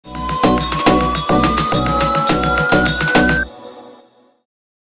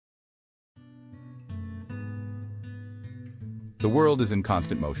The world is in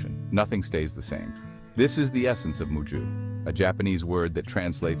constant motion. Nothing stays the same. This is the essence of Mujou, a Japanese word that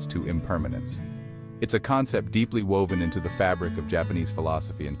translates to impermanence. It's a concept deeply woven into the fabric of Japanese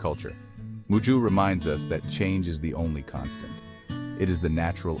philosophy and culture. Mujou reminds us that change is the only constant. It is the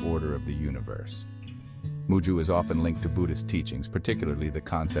natural order of the universe. Mujou is often linked to Buddhist teachings, particularly the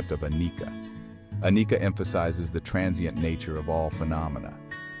concept of anicca. Anicca emphasizes the transient nature of all phenomena.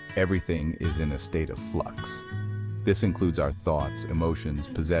 Everything is in a state of flux. This includes our thoughts, emotions,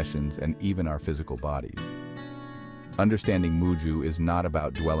 possessions, and even our physical bodies. Understanding Mujou is not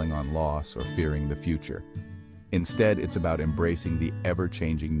about dwelling on loss or fearing the future. Instead, it's about embracing the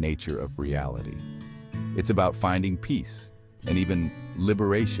ever-changing nature of reality. It's about finding peace and even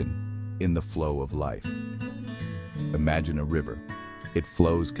liberation in the flow of life. Imagine a river. It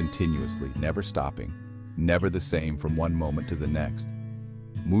flows continuously, never stopping, never the same from one moment to the next.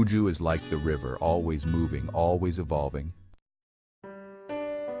 Mujou is like the river, always moving, always evolving.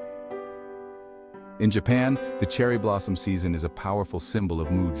 In Japan, the cherry blossom season is a powerful symbol of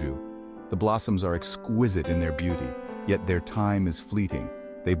Mujou. The blossoms are exquisite in their beauty, yet their time is fleeting.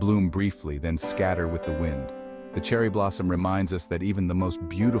 They bloom briefly, then scatter with the wind. The cherry blossom reminds us that even the most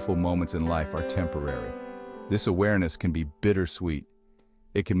beautiful moments in life are temporary. This awareness can be bittersweet.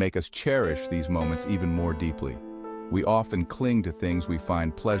 It can make us cherish these moments even more deeply. We often cling to things we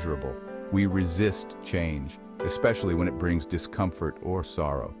find pleasurable. We resist change, especially when it brings discomfort or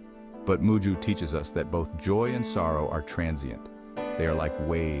sorrow. But Mujou teaches us that both joy and sorrow are transient. They are like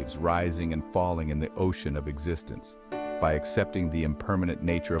waves rising and falling in the ocean of existence. By accepting the impermanent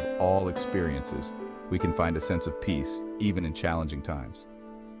nature of all experiences, we can find a sense of peace, even in challenging times.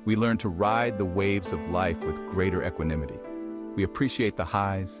 We learn to ride the waves of life with greater equanimity. We appreciate the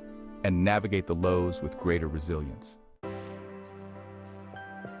highs and navigate the lows with greater resilience.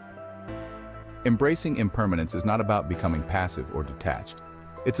 Embracing impermanence is not about becoming passive or detached.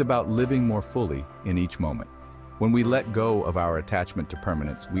 It's about living more fully in each moment. When we let go of our attachment to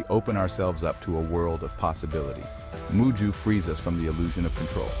permanence, we open ourselves up to a world of possibilities. Mujou frees us from the illusion of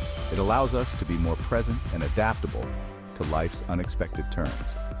control. It allows us to be more present and adaptable to life's unexpected turns.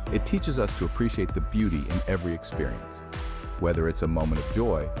 It teaches us to appreciate the beauty in every experience, whether it's a moment of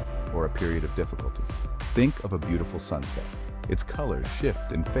joy or a period of difficulty. Think of a beautiful sunset. Its colors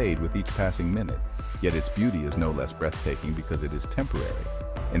shift and fade with each passing minute, yet its beauty is no less breathtaking because it is temporary.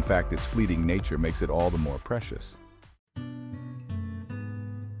 In fact, its fleeting nature makes it all the more precious.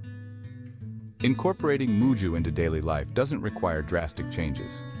 Incorporating Mujou into daily life doesn't require drastic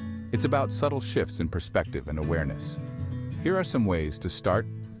changes. It's about subtle shifts in perspective and awareness. Here are some ways to start.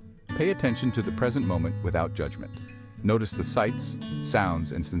 Pay attention to the present moment without judgment. Notice the sights,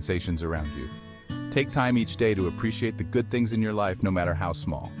 sounds, and sensations around you. Take time each day to appreciate the good things in your life, no matter how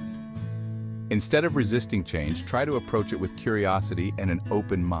small. Instead of resisting change, try to approach it with curiosity and an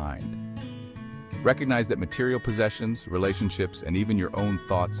open mind. Recognize that material possessions, relationships, and even your own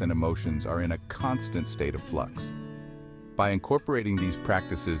thoughts and emotions are in a constant state of flux. By incorporating these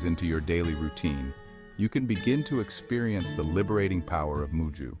practices into your daily routine, you can begin to experience the liberating power of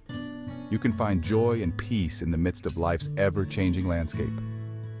Mujou. You can find joy and peace in the midst of life's ever-changing landscape.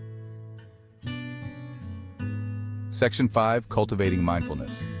 Section 5, Cultivating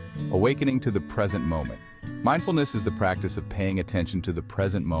Mindfulness. Awakening to the present moment. Mindfulness is the practice of paying attention to the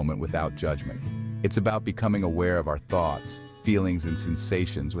present moment without judgment. It's about becoming aware of our thoughts, feelings, and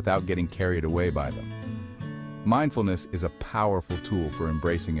sensations without getting carried away by them. Mindfulness is a powerful tool for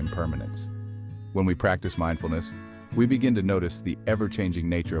embracing impermanence. When we practice mindfulness, we begin to notice the ever-changing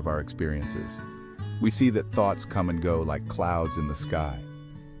nature of our experiences. We see that thoughts come and go like clouds in the sky.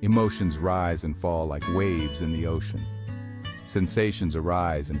 Emotions rise and fall like waves in the ocean. Sensations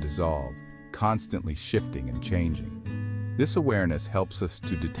arise and dissolve, constantly shifting and changing. This awareness helps us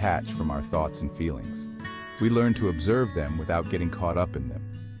to detach from our thoughts and feelings. We learn to observe them without getting caught up in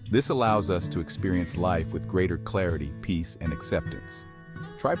them. This allows us to experience life with greater clarity, peace, and acceptance.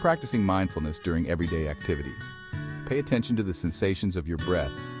 Try practicing mindfulness during everyday activities. Pay attention to the sensations of your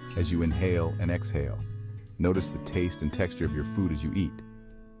breath as you inhale and exhale. Notice the taste and texture of your food as you eat.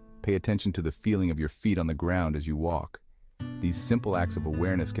 Pay attention to the feeling of your feet on the ground as you walk. These simple acts of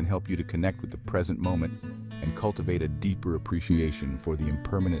awareness can help you to connect with the present moment and cultivate a deeper appreciation for the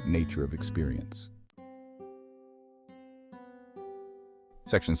impermanent nature of experience.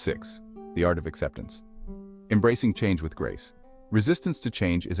 Section 6, The Art of Acceptance. Embracing change with grace. Resistance to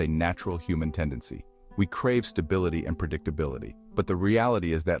change is a natural human tendency. We crave stability and predictability, but the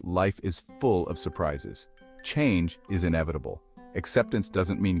reality is that life is full of surprises. Change is inevitable. Acceptance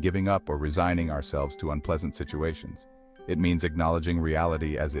doesn't mean giving up or resigning ourselves to unpleasant situations. It means acknowledging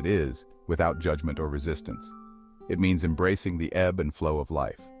reality as it is, without judgment or resistance. It means embracing the ebb and flow of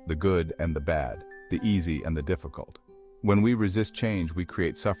life, the good and the bad, the easy and the difficult. When we resist change, we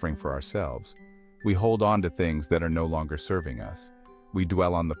create suffering for ourselves. We hold on to things that are no longer serving us. We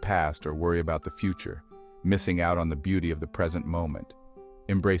dwell on the past or worry about the future, missing out on the beauty of the present moment.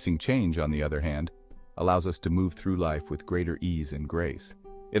 Embracing change, on the other hand, allows us to move through life with greater ease and grace.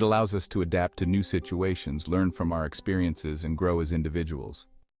 It allows us to adapt to new situations, learn from our experiences, and grow as individuals.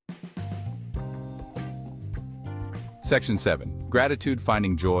 Section 7. Gratitude,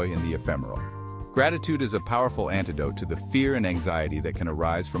 finding joy in the ephemeral. Gratitude is a powerful antidote to the fear and anxiety that can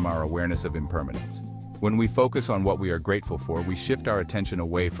arise from our awareness of impermanence. When we focus on what we are grateful for, we shift our attention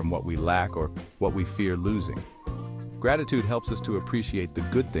away from what we lack or what we fear losing. Gratitude helps us to appreciate the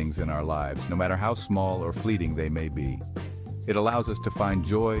good things in our lives, no matter how small or fleeting they may be. It allows us to find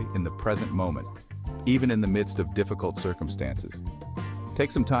joy in the present moment, even in the midst of difficult circumstances. Take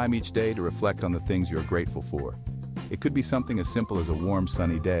some time each day to reflect on the things you're grateful for. It could be something as simple as a warm,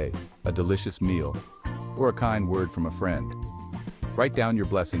 sunny day, a delicious meal, or a kind word from a friend. Write down your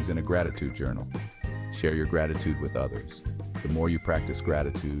blessings in a gratitude journal. Share your gratitude with others. The more you practice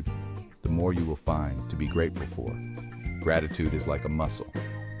gratitude, the more you will find to be grateful for. Gratitude is like a muscle.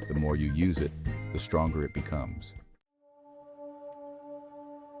 The more you use it, the stronger it becomes.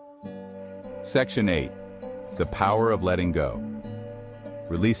 Section 8. The power of letting go.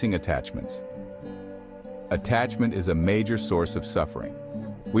 Releasing attachments. Attachment is a major source of suffering.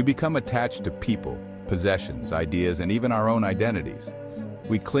 We become attached to people, possessions, ideas, and even our own identities.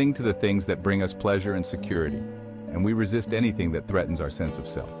 We cling to the things that bring us pleasure and security, and we resist anything that threatens our sense of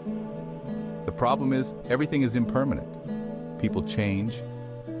self. The problem is, everything is impermanent. People change,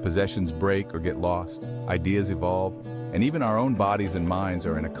 possessions break or get lost, ideas evolve, and even our own bodies and minds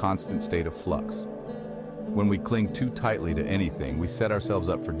are in a constant state of flux. When we cling too tightly to anything, we set ourselves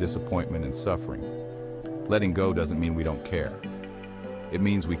up for disappointment and suffering. Letting go doesn't mean we don't care. It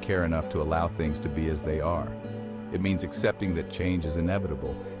means we care enough to allow things to be as they are. It means accepting that change is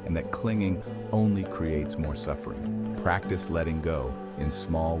inevitable and that clinging only creates more suffering. Practice letting go in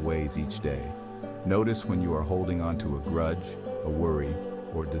small ways each day. Notice when you are holding on to a grudge, a worry,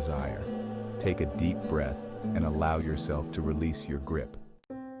 or desire. Take a deep breath and allow yourself to release your grip.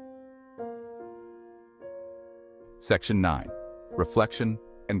 Section 9. Reflection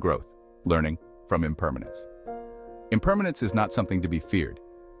and growth. Learning from impermanence. Impermanence is not something to be feared.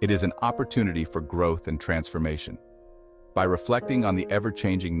 It is an opportunity for growth and transformation. By reflecting on the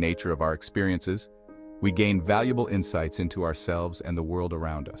ever-changing nature of our experiences, we gain valuable insights into ourselves and the world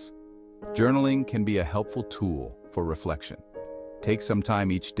around us. Journaling can be a helpful tool for reflection. Take some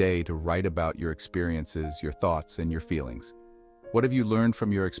time each day to write about your experiences, your thoughts, and your feelings. What have you learned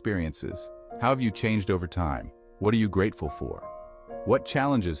from your experiences? How have you changed over time? What are you grateful for? What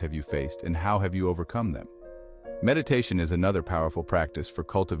challenges have you faced and how have you overcome them? Meditation is another powerful practice for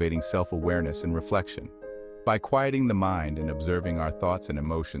cultivating self-awareness and reflection. By quieting the mind and observing our thoughts and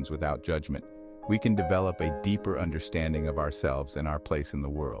emotions without judgment, we can develop a deeper understanding of ourselves and our place in the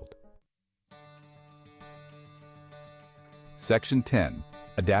world. Section 10.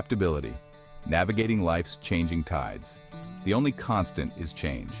 Adaptability. Navigating life's changing tides. The only constant is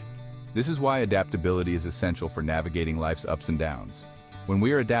change. This is why adaptability is essential for navigating life's ups and downs. When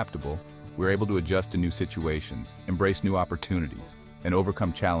we are adaptable, we're able to adjust to new situations, embrace new opportunities, and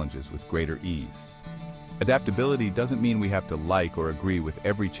overcome challenges with greater ease. Adaptability doesn't mean we have to like or agree with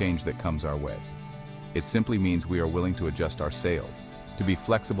every change that comes our way. It simply means we are willing to adjust our sails, to be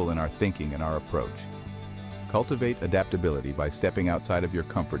flexible in our thinking and our approach. Cultivate adaptability by stepping outside of your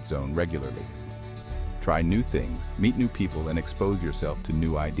comfort zone regularly. Try new things, meet new people, and expose yourself to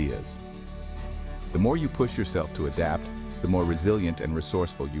new ideas. The more you push yourself to adapt, the more resilient and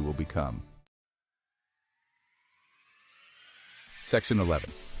resourceful you will become. Section 11.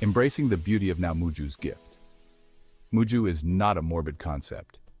 Embracing the beauty of now Mujou's gift. Mujou is not a morbid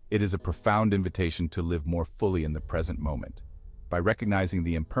concept. It is a profound invitation to live more fully in the present moment. By recognizing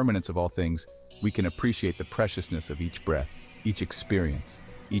the impermanence of all things, we can appreciate the preciousness of each breath, each experience,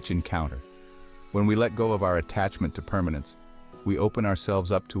 each encounter. When we let go of our attachment to permanence, we open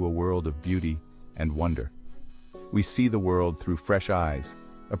ourselves up to a world of beauty and wonder. We see the world through fresh eyes,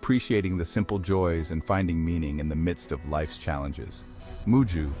 appreciating the simple joys and finding meaning in the midst of life's challenges.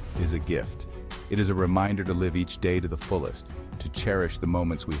 Mujou is a gift. It is a reminder to live each day to the fullest, to cherish the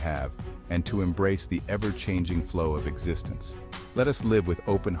moments we have, and to embrace the ever-changing flow of existence. Let us live with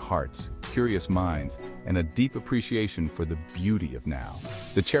open hearts, curious minds, and a deep appreciation for the beauty of now.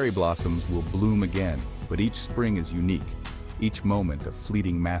 The cherry blossoms will bloom again, but each spring is unique, each moment a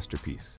fleeting masterpiece.